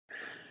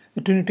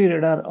The Trinity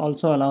Radar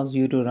also allows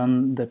you to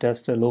run the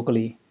test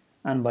locally,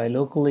 and by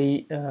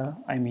locally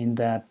I mean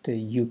that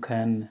you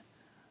can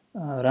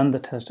run the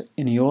test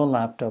in your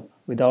laptop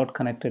without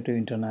connected to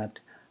internet,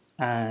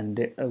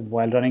 and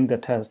while running the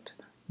test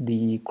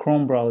the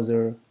Chrome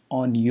browser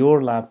on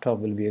your laptop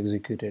will be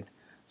executed.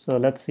 So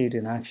let's see it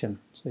in action.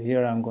 So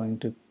here I'm going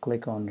to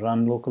click on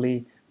run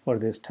locally for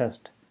this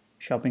test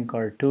shopping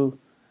cart 2,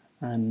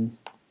 and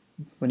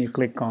when you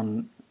click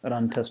on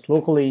run test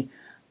locally,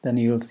 then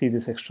you'll see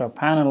this extra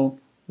panel,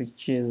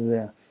 which is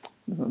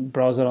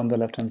browser on the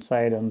left hand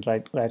side, and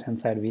right hand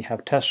side we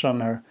have test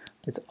runner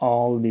with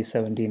all the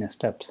 17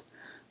 steps.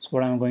 So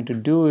what I'm going to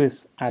do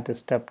is at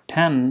step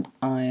 10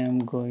 I am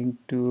going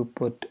to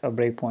put a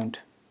breakpoint.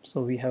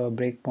 So we have a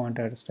breakpoint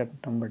at step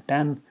number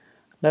 10.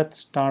 Let's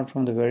start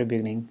from the very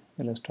beginning.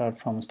 Let's start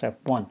from step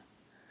 1.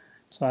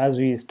 So as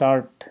we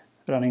start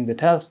running the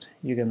test,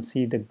 you can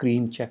see the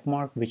green check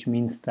mark, which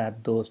means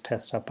that those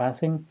tests are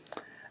passing.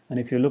 And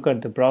if you look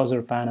at the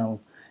browser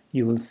panel,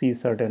 you will see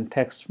certain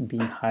text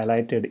being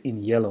highlighted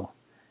in yellow.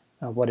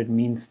 What it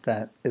means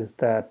that is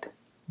that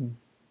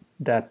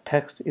that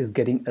text is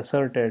getting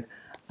asserted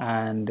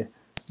and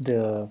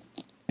the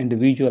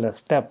individual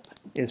step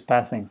is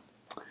passing.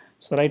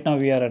 So right now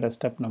we are at a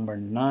step number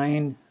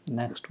 9.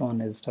 Next one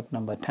is step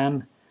number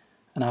 10.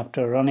 And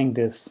after running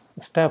this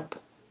step,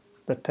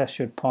 the test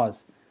should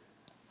pause.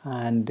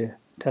 And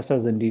test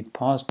has indeed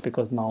paused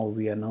because now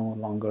we are no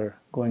longer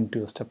going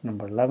to step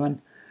number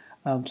 11.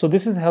 So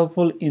this is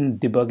helpful in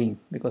debugging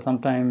because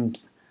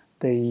sometimes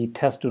the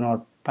tests do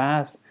not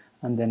pass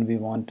and then we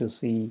want to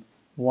see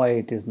why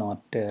it is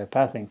not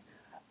passing.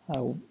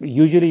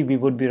 Usually we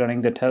would be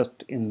running the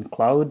test in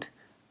cloud,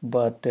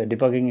 but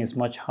debugging is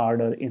much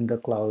harder in the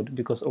cloud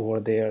because over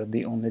there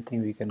the only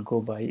thing we can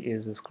go by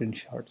is the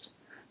screenshots.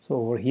 So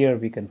over here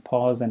we can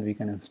pause and we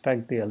can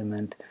inspect the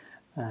element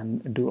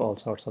and do all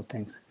sorts of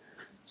things.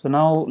 So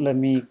now let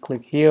me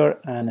click here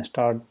and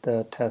start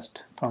the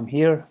test from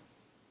here.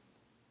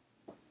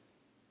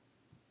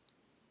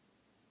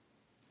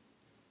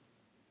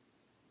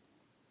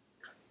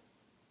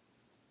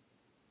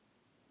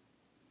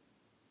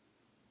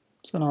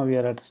 So now we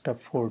are at step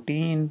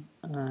 14,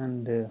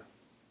 and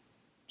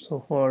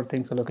so far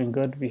things are looking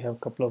good. We have a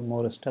couple of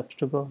more steps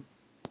to go.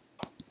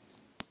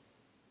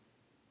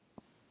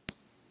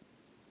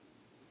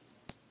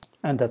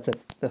 And that's it.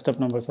 The step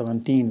number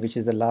 17, which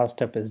is the last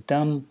step, is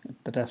done.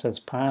 The test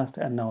has passed,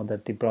 and now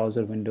that the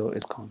browser window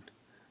is gone.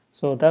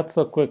 So that's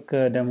a quick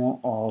demo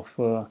of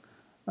a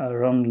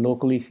run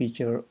locally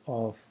feature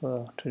of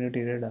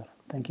Trinity Radar.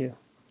 Thank you.